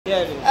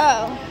Yeah, it is.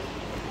 Oh.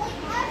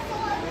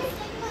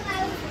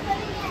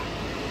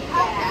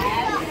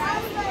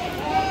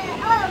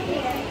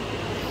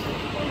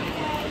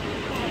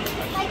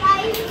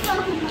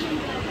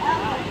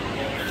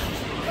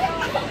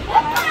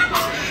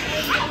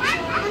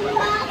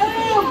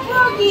 Oh,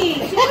 Boogie!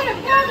 She put a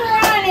burger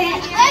on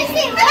it! I want to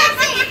see the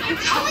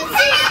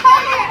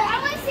burger! I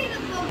want to see the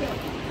burger!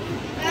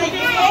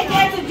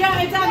 It's a joke.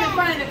 It's on the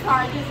front of the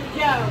car. Just a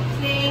joke.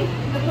 See?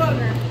 The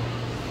booger.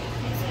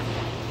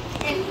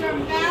 It's from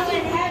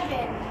Ballad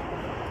Heaven.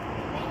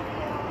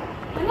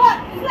 And look!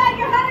 It's like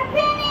your 100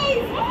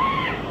 pennies!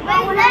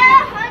 Wait, is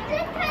that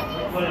 100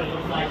 pennies? What it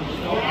looks like in the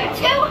store.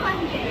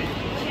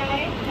 200.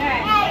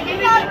 Alright. Hey, you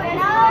don't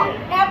know?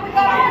 Now we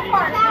got our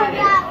part. Stop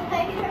that.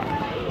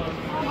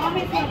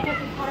 Mommy's going to put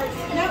the cards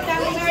in. Nope, that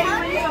was already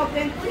when you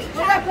opened.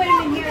 We're going to put them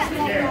in here so you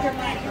don't lose your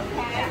money,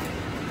 okay?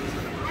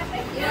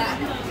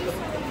 Yeah.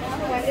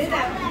 What is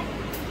that one?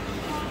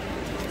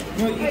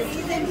 No, Put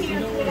these in here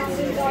so we don't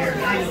lose our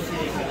money.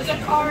 There's a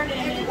card in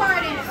it. There's a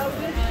card in it.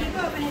 Open it. Keep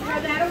opening. Throw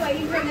that away.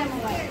 You bring them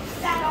away.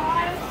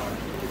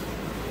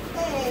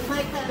 Hey,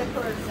 my kind of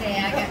person.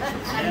 Hey, I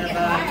don't get I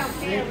don't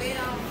care. We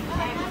don't.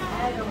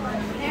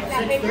 Have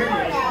that big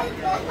card out.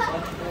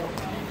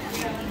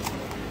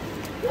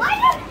 Why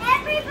does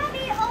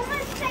everybody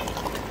always pick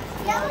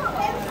yellow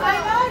and I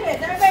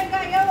noticed. Everybody's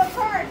got yellow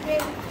cards,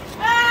 baby.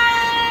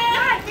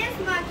 not this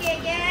monkey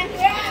again?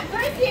 Yeah,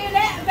 first you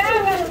that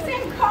battle with the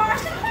same card.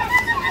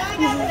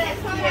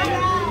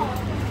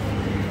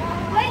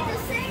 Wait, the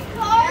same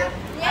card?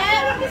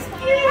 Yeah, look, it's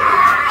cute.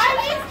 I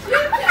just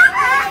cute.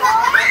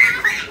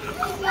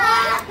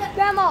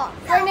 Grandma,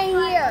 bring it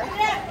here.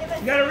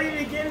 you gotta read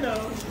it again,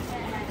 though.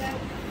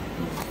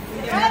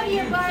 Love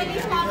you, buddy.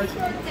 Happy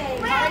birthday.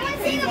 Wait, I want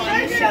to see the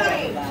burger.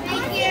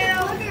 Thank you.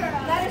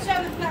 Let us show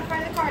the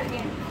front of the card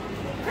again.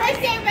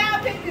 Christy and Val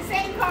picked the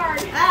same card.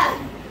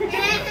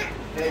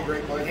 Hey,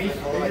 great boy. He's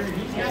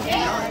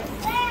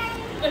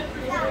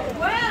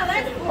Wow,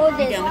 that's cool. Hold You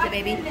this. done with it,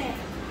 baby?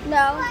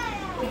 No.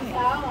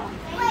 Oh.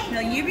 No,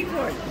 you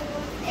record.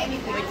 Wait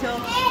till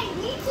Hey,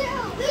 me too.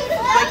 he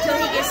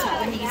gets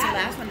when he gets the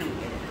last one. Then we'll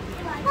get it.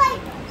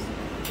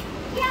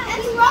 Yeah,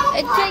 and roll.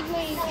 It took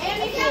me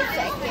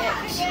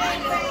a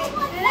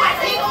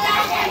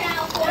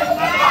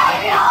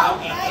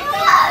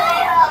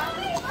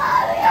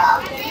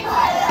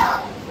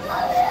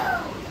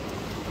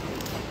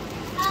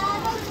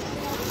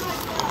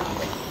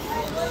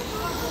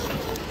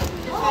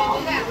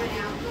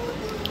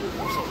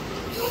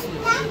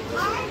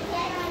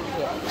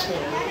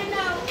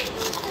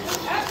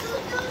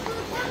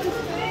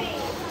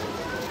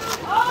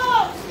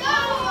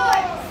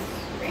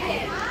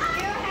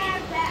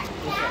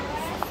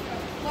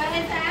What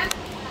is that?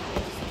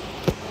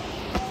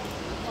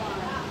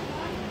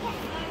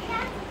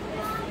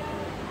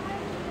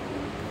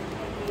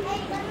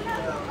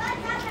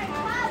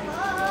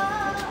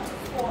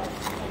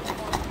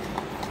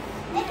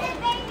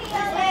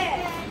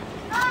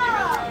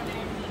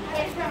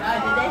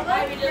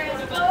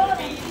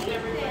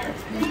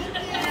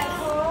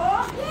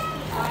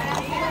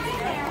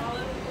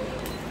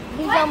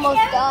 He's almost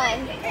done.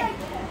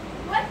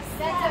 What's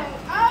that?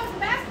 Oh, it's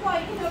basketball.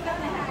 You can hook up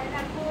the hat. Is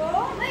that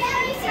cool?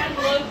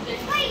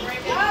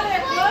 Oh,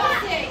 they're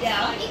closing.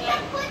 Yeah. You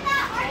can put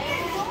that on your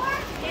door?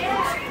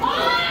 Yeah.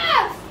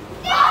 Oh!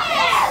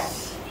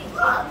 Yes!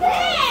 Stop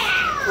it!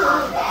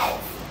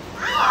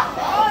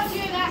 Oh,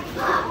 dude, that's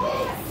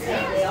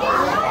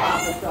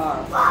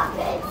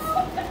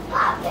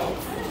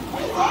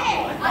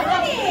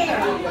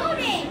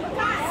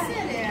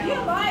You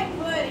like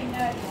pudding,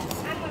 don't you?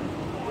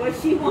 What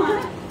she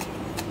want?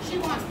 She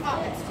wants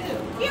puppets too.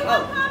 You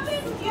want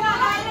puppets? You don't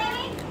have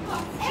any?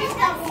 She's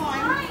got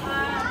one.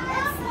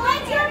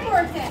 When's your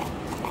birthday?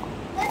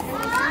 That's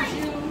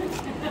mine.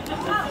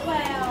 Oh,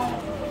 well.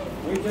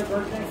 When's your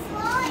birthday?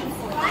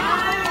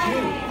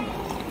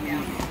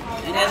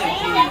 Another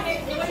cute.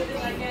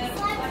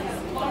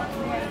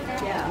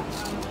 Yeah.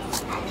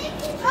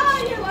 Oh,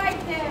 you like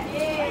that?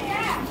 Yeah.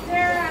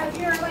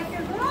 You're like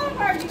your granola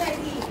bars you guys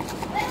eat.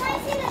 Wait, let me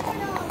see the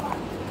granola bar.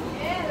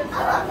 Yeah. I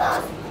love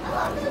those. I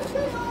love those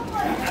granola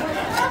bars.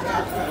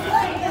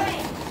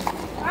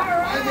 All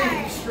right.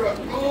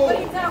 What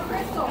do you tell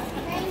Crystal?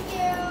 Thank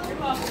you.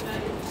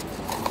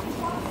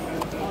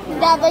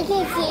 Dad, I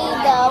can see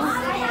them.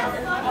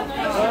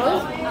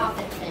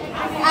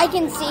 I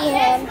can see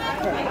him.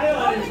 I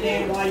don't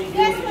understand why you do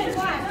This this. one's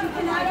one. You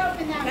cannot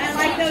open that Kind of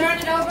one. like those. Turn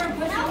it over and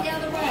push it the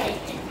other way.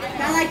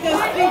 Kind of like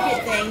those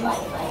fidget things.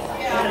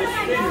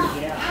 Spinners,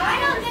 yeah. I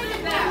don't give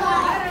it that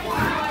long.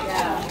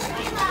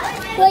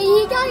 Wait,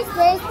 he got his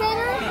spray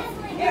spinner?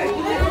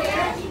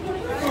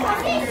 I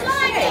see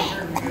Sonic.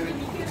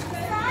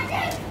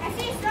 I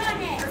see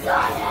Sonic.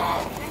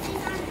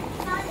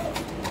 Sonic.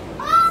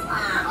 Oh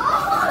my!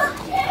 Oh,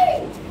 gee!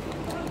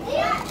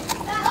 Yeah,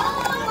 the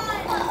other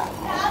one.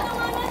 The other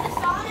one with the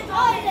Sonic.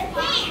 Oh, it's a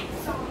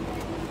dance.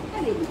 I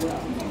need to go.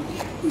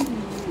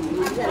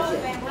 Let's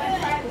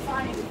try the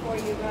Sonic before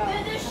you go.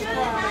 This should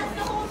have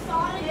the whole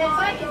Sonic. It's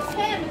like it's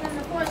 10 and then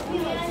the fourth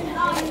wheel is 10.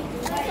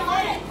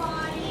 Sonic.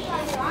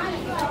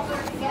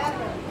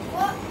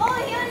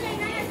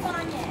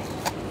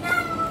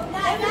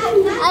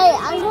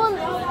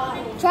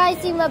 Try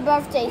to sing my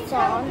birthday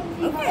song.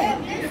 Okay.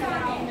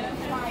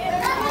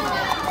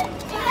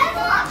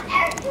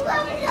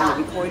 Are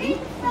you recording?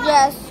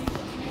 Yes.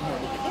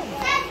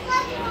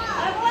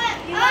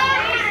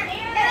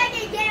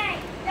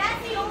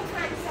 That's the old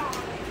time song.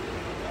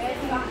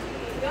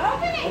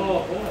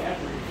 Oh, boy,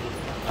 that's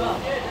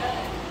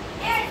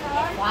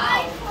Wow.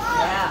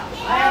 Yeah.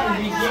 I haven't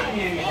been getting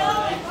any of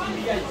that. I see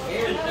you guys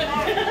scared.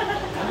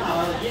 I'm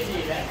not getting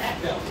any of that. That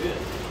felt good.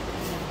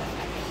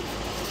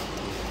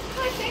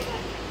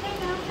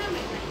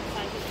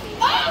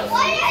 Oh,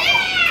 what is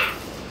that?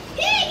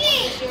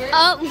 Gigi!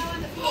 Oh.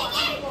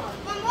 Gigi!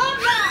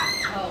 Mama!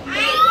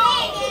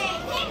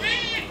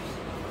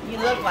 You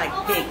look like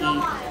Piggy. It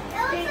looks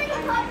like a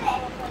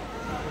puppet.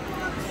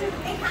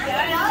 I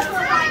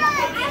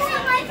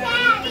want my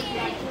daddy.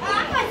 I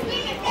want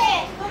Gigi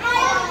fish.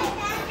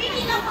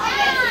 Gigi, the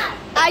puppet.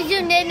 I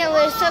zoomed in a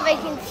little so they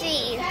can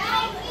see.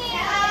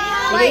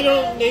 Well, they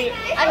don't need.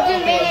 I'm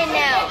zooming in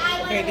now.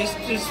 Okay, this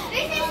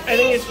I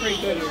think it's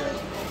pretty good here.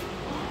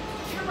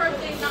 Your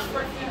birthday's not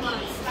for a few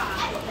months.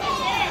 Stop.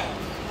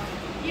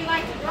 You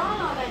like to draw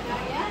and all that,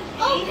 don't you?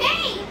 Oh,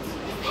 paint!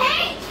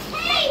 Paint!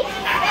 Paint!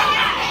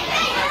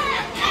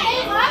 They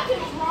love to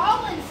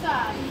draw and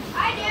stuff.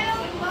 I do.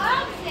 He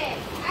loves it.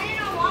 I don't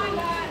know why,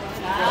 but...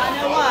 I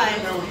know why.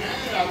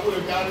 I would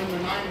have got him the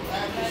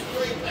 9-pack of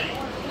spray paint.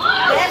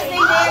 Best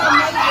thing they ever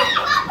made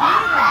was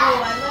blue.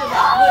 I love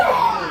that blue.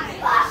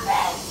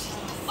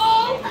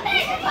 Oh, a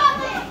paper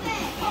puppet!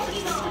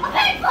 A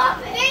paper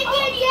puppet! Thank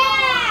you,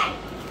 Dad!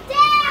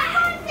 Dad!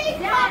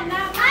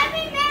 I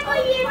remember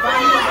you doing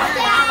that!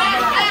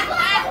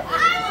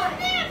 I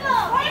remember!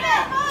 What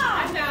about Mom?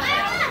 I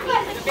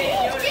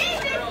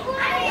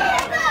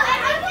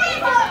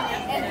remember!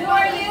 And who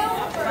are you?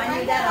 If I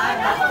knew that, I'd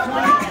have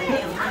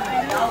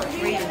 $20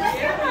 free.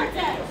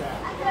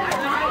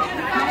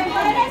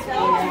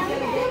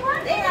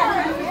 They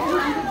had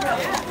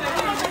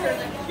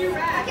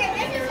Okay,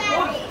 this is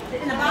heavy.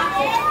 in the box.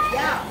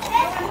 Yeah.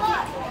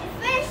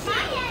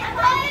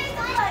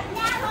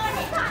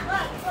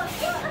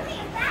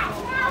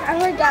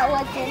 I forgot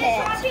what's in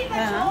it.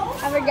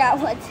 Huh? I forgot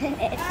what's in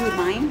it. Who,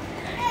 mine?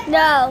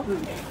 No.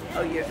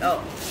 Oh, you're,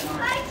 oh.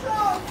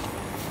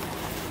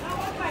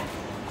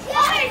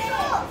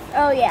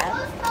 Oh,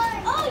 yeah.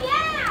 Oh,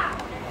 yeah.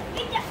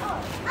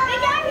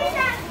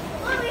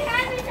 We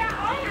have this at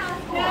our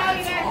house. No, you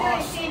guys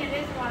haven't seen it.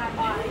 This is one I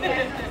bought. You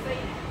guys haven't seen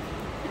it.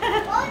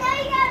 Oh, now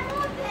you got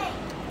more paint.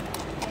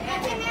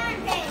 That's a mirror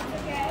paint,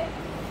 okay?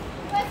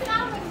 What's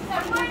wrong with you?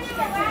 I'm going to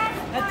the last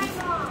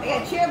I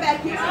got a chair back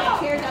here. I got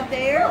chairs up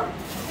there.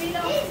 These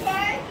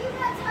Eric, you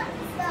got tons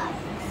of stuff.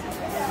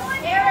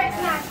 Eric's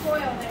not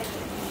spoiled, is he?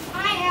 I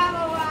have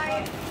a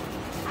wife.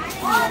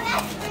 Oh,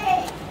 that's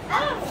big.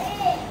 That's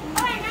big.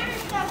 Oh, another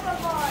stuff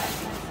before.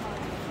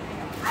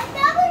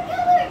 Another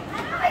color.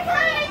 Another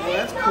color. Oh,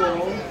 that's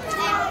cool.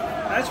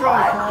 That's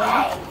really cool.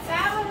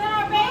 That was in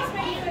our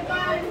basement. You could go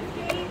and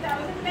see. That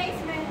was in the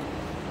basement.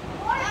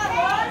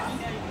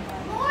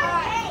 More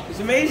paint. It's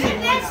amazing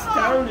what's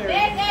down there.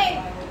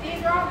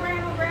 These are all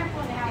grandma and grandpa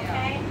now,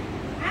 okay?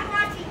 I'm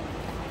watching.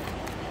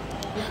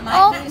 My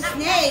new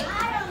snake.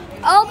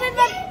 Open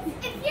the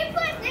If you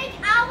put Nick,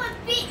 I would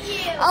beat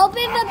you.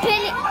 open the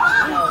penny.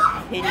 No,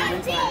 Penny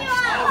was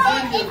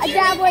last.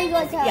 Dad, what are you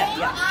going to tell? Yeah,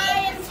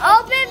 yeah.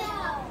 Open.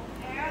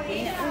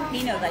 He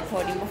knows I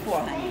told him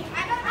before, honey.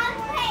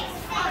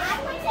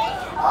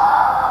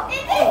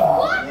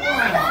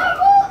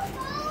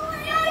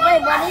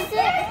 Wait, what is it?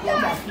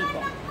 Robot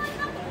people.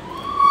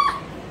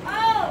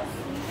 Oh,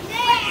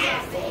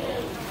 nasty.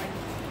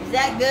 Is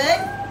that good?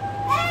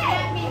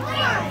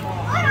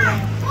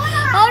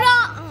 Hold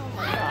on.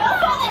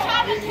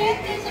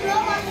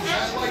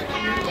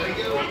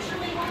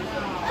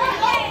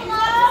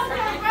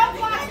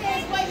 Roblox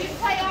is what you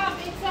play off.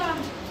 It's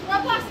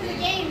Roblox is a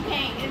game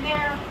thing, and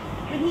they're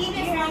But he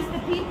just wants the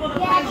people to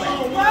yeah, play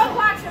but with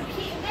Roblox are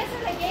key. This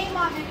is a game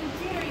on the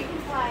computer you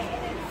can play,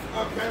 and it's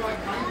Okay, like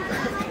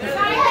Minecraft.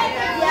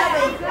 yeah,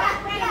 but it's not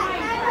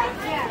Minecraft.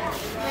 Yeah,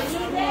 but he's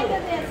into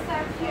this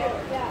stuff too.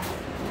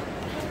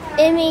 Yeah.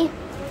 Emmy.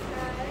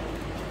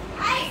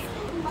 I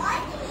see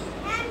money.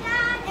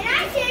 And I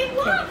see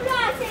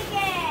Roblox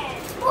again.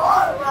 More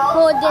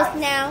Hold Roblox.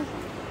 this now.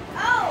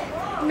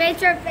 Oh, Make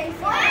your face.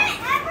 what?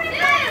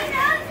 Everybody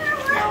knows the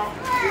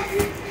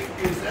Roblox.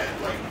 Is that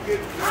like good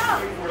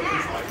where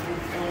there's like new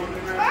film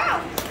in there? Oh,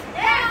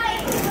 yeah.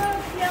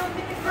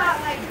 It's not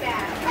like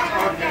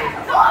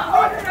that.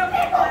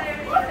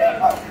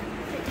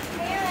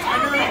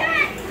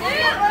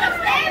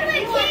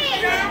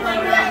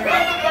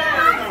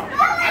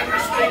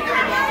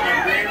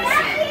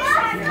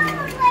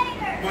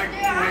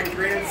 My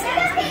grandson's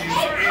can use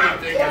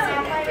anything as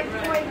a weapon.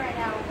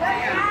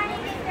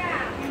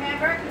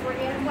 Remember, because we're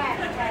getting wet,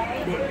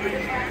 okay?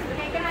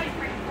 Take an ice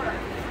cream first.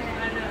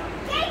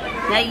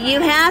 Now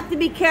you have to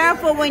be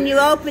careful when you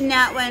open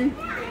that one.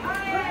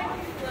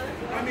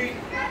 I mean,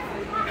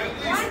 at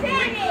least when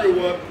we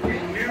grew up, we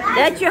knew.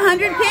 That's your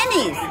 100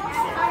 pennies.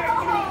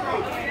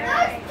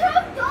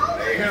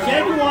 You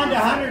said you wanted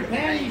 100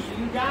 pennies.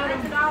 You got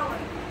them.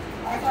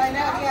 I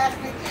know he asked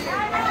me too.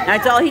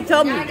 That's all he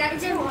told me.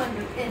 Is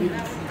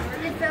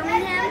it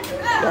filming him?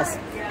 Yes.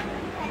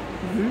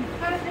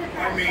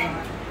 I mean,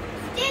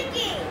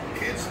 Sticky.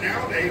 kids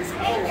nowadays,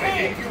 oh, I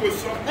hate you with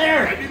something. I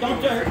There, didn't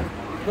don't know turn.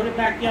 that. Put it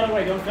back the other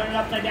way. Don't turn it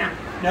upside down.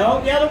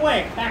 No, the other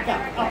way. Back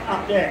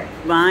up there.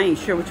 Well, I ain't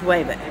sure which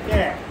way, but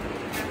There.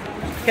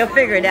 he'll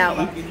figure it out.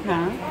 Huh?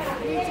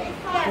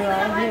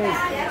 Well,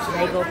 here's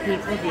Lego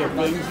people, the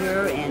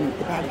Avenger, and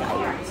the bad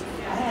guys.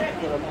 I had to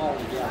put them all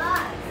together.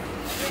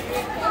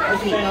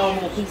 Let's spend all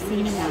this. He's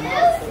seen him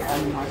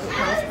on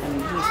Marketplace, and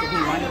he said he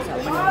wanted, so I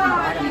went over and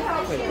bought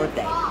him for his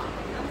birthday.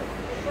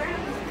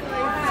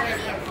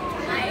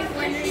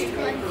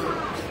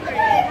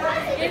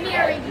 Maybe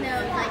I already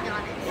knows I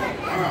got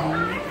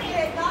it.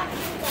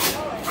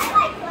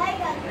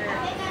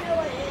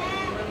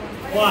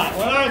 What?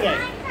 What are they?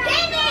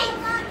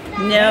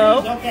 No,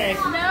 Okay.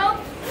 No.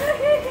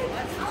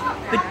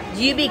 but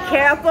you be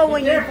careful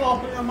when Be you careful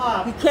opening them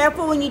up. be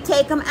careful when you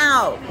take them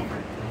out,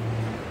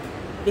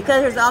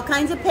 because there's all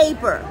kinds of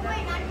paper.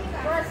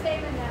 We're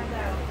saving them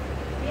though.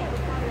 Yeah, we're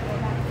probably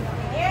going back to them.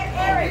 Oh,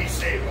 Eric. he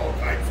saved all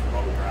types of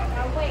bubble wrap.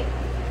 Oh, wait.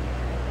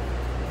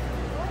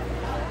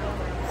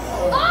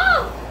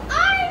 Oh,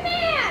 Iron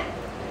Man!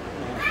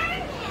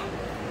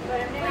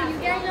 Wait, you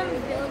guys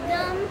don't build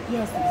them?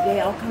 Yes, they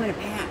all come in a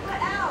pack.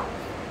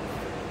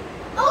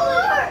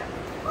 Oh,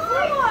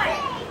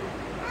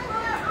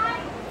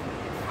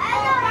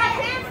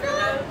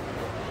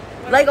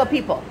 Lego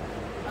people.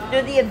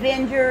 They're the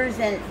Avengers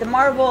and the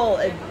Marvel.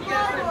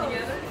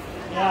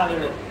 Yeah, they're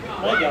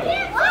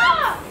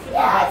Lego.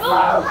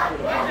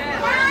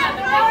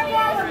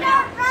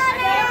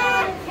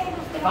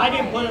 If I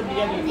didn't put them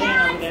together again,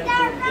 I would have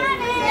put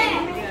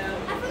them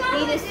together.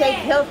 He just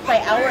takes, he'll play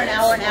hour and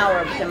hour and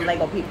hour with them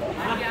Lego people.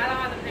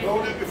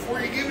 Load it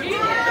before you give it to him.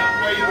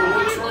 That way the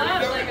work's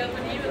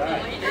already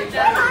done.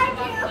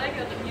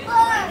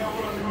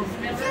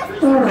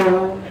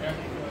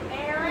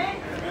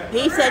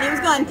 He said he was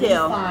going to.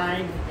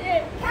 Fine.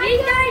 He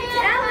started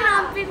telling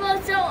on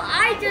people, so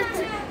I just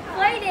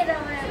played it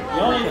on him.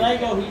 The only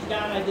Lego he's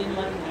got, I didn't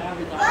let him have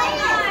his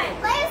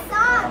Play a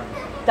song.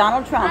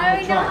 Donald Trump. I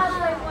already know how to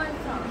play one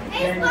song.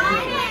 Hey,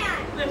 Spider-Man.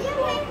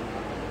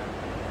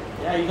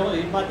 Yeah,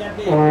 he's about that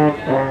big.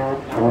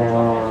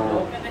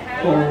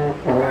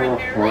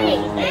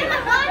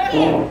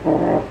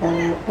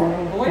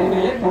 Oh, wait a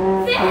minute.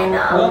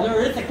 Well,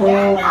 there is a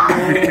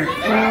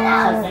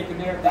cat. Make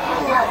America.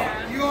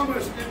 You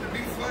almost did the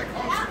new flag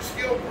concert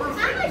skill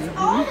perfect.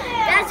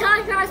 That's how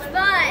I cross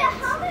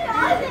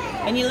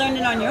buds. And you learned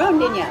it on your own,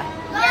 didn't you?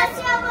 That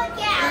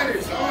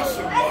is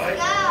awesome, bud.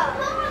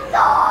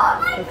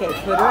 Okay,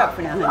 put her up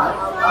for now, honey. We're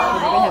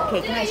going to have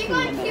cake and ice cream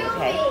in a minute,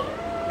 okay?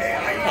 Hey, I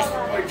used to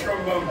play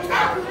trombone too.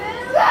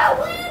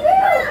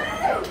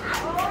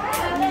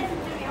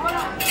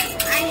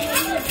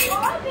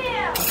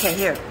 Okay,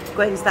 here.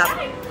 Go ahead and stop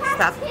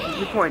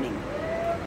recording.